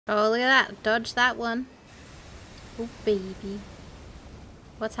Oh, look at that. Dodge that one. Oh, baby.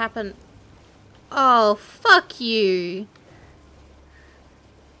 What's happened? Oh, fuck you.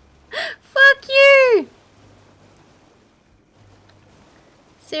 Fuck you!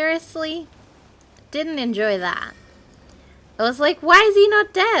 Seriously? Didn't enjoy that. I was like, why is he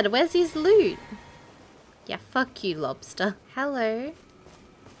not dead? Where's his loot? Yeah, fuck you, lobster. Hello.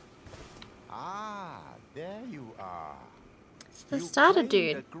 Ah, there you are. It's the You starter claimed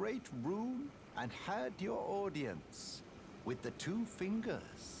dude. a great room and had your audience with the two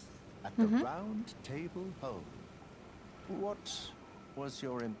fingers at the round table home. What was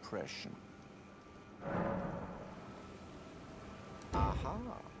your impression? Aha,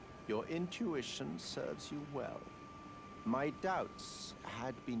 your intuition serves you well. My doubts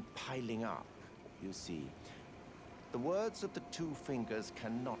had been piling up, you see. The words of the two fingers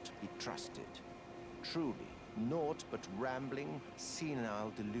cannot be trusted. Truly, naught but rambling,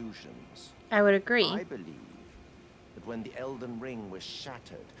 senile delusions. I would agree. I believe that when the Elden Ring was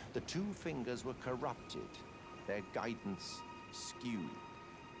shattered, the two fingers were corrupted, their guidance skewed.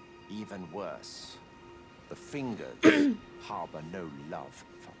 Even worse, the fingers harbor no love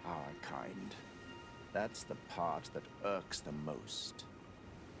for our kind. That's the part that irks the most.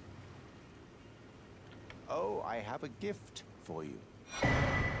 Oh, I have a gift for you.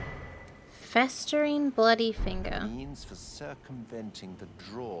 Festering bloody finger. Means for circumventing the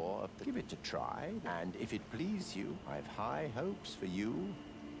draw of the... Give it a try, and if it please you, I've high hopes for you,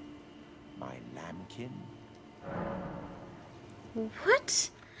 my lambkin. What?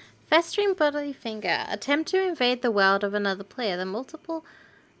 Festering bloody finger. Attempt to invade the world of another player. The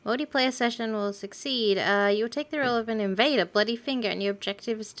multiplayer session will succeed. You will take the role of an invader, bloody finger, and your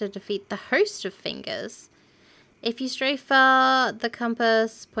objective is to defeat the host of fingers. If you stray far, the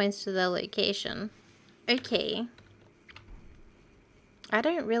compass points to their location. Okay. I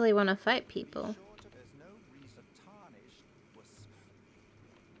don't really want to fight people.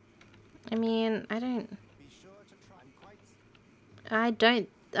 I mean,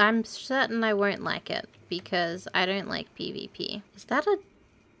 I'm certain I won't like it because I don't like PvP. Is that a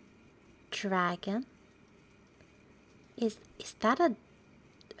dragon? Is that a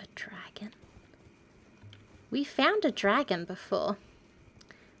dragon? We found a dragon before.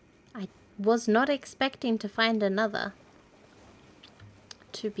 I was not expecting to find another,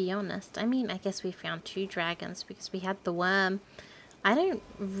 to be honest. I mean, I guess we found two dragons because we had the worm. I don't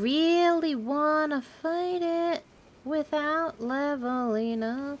really want to fight it without leveling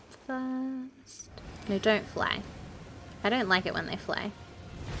up first. No, don't fly. I don't like it when they fly.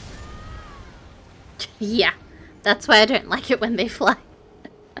 Yeah, that's why I don't like it when they fly.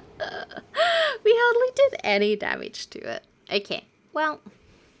 We hardly did any damage to it. Okay, well,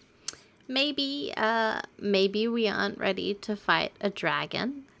 maybe we aren't ready to fight a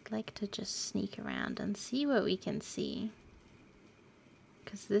dragon. I'd like to just sneak around and see what we can see.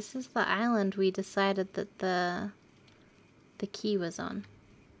 Because this is the island we decided that the key was on.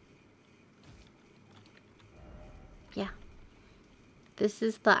 Yeah. This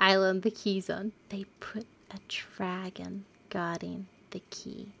is the island the key's on. They put a dragon guarding the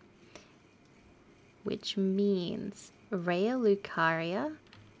key. Which means Rhea Lucaria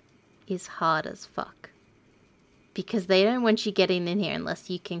is hard as fuck. Because they don't want you getting in here unless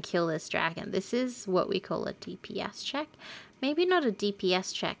you can kill this dragon. This is what we call a DPS check. Maybe not a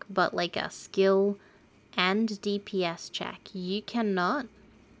DPS check, but like a skill and DPS check. You cannot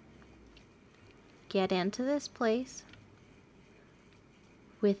get into this place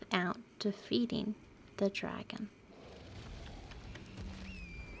without defeating the dragon.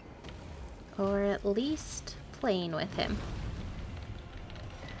 Or at least playing with him.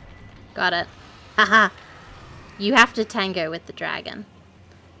 Got it. Haha. You have to tango with the dragon.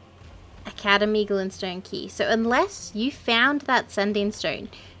 Academy Glintstone Key. So unless you found that sending stone,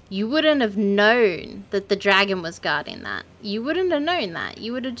 you wouldn't have known that the dragon was guarding that. You wouldn't have known that.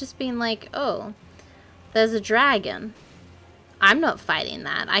 You would have just been like, oh, there's a dragon. I'm not fighting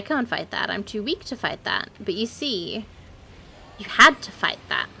that. I can't fight that. I'm too weak to fight that. But you see, you had to fight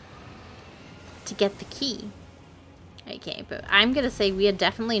that to get the key. Okay, but I'm gonna say we are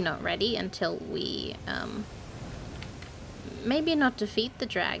definitely not ready until we, maybe not defeat the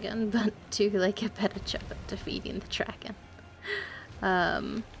dragon, but do like a better job at defeating the dragon.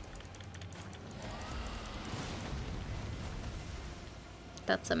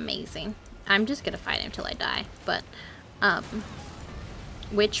 That's amazing. I'm just gonna fight him till I die, but,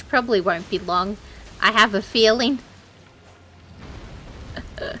 which probably won't be long. I have a feeling.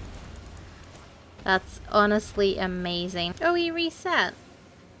 That's honestly amazing. Oh, he reset.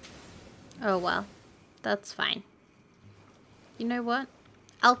 Oh well, that's fine. You know what?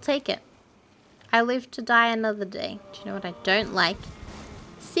 I'll take it. I live to die another day. Do you know what I don't like?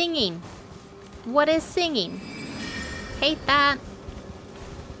 Singing. What is singing? Hate that.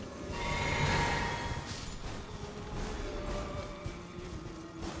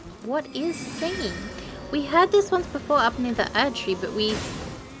 What is singing? We heard this once before up near the Erd tree, but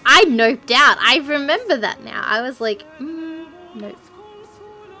I noped out. I remember that now. I was like, nope.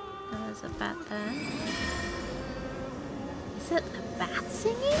 There's a bat there. Is it a bat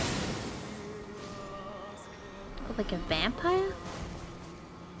singing? Or like a vampire?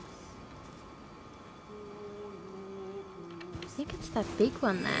 I think it's that big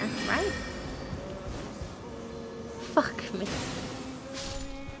one there, right? Fuck me.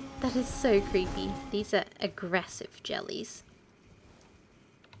 That is so creepy. These are aggressive jellies.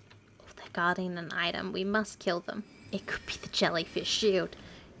 Oh, they're guarding an item. We must kill them. It could be the jellyfish shield.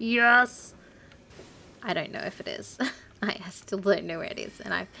 Yes! I don't know if it is. I still don't know where it is.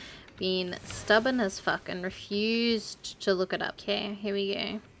 And I've been stubborn as fuck and refused to look it up. Okay, here we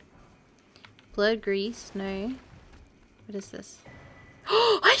go. Blood grease. No. What is this?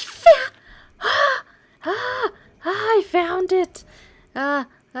 Oh, I found it! No!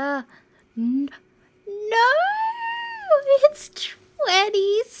 It's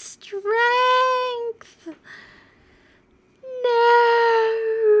 20 strength! No!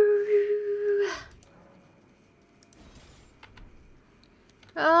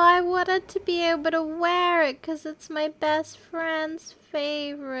 Oh, I wanted to be able to wear it because it's my best friend's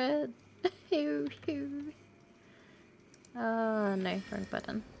favorite. Oh, no, wrong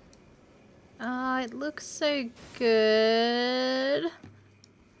button. Oh, it looks so good.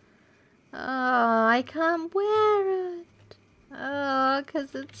 Oh, I can't wear it. Oh,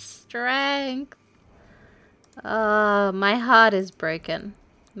 because it's strength. Oh, my heart is broken.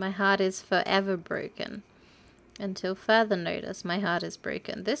 My heart is forever broken. Until further notice, my heart is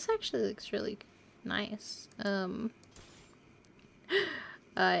broken. This actually looks really nice.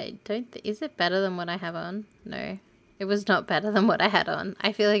 I don't is it better than what I have on? No. It was not better than what I had on.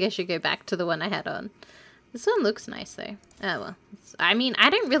 I feel like I should go back to the one I had on. This one looks nice though. Oh well. I mean,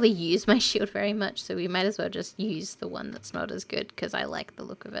 I don't really use my shield very much, so we might as well just use the one that's not as good because I like the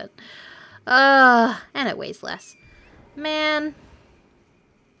look of it. And it weighs less. Man.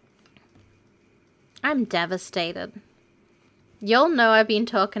 I'm devastated. Y'all know I've been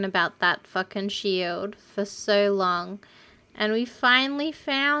talking about that fucking shield for so long. And we finally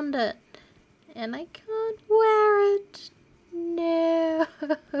found it. And I can't wear it. No.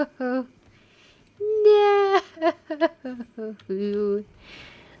 No.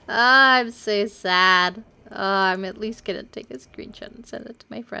 Oh, I'm so sad. Oh, I'm at least gonna take a screenshot and send it to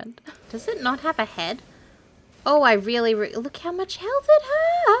my friend. Does it not have a head? Oh, I really look how much health it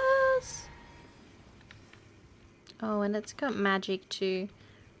has. Oh, and it's got magic too.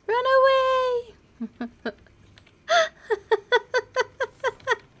 Run away!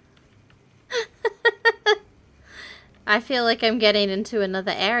 I feel like I'm getting into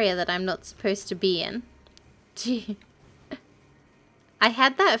another area that I'm not supposed to be in. I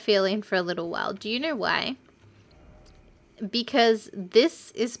had that feeling for a little while. Do you know why? Because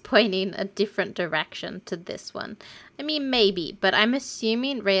this is pointing a different direction to this one. I mean, maybe, but I'm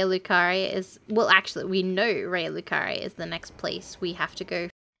assuming Raya Lucaria is... Well, actually, we know Raya Lucaria is the next place we have to go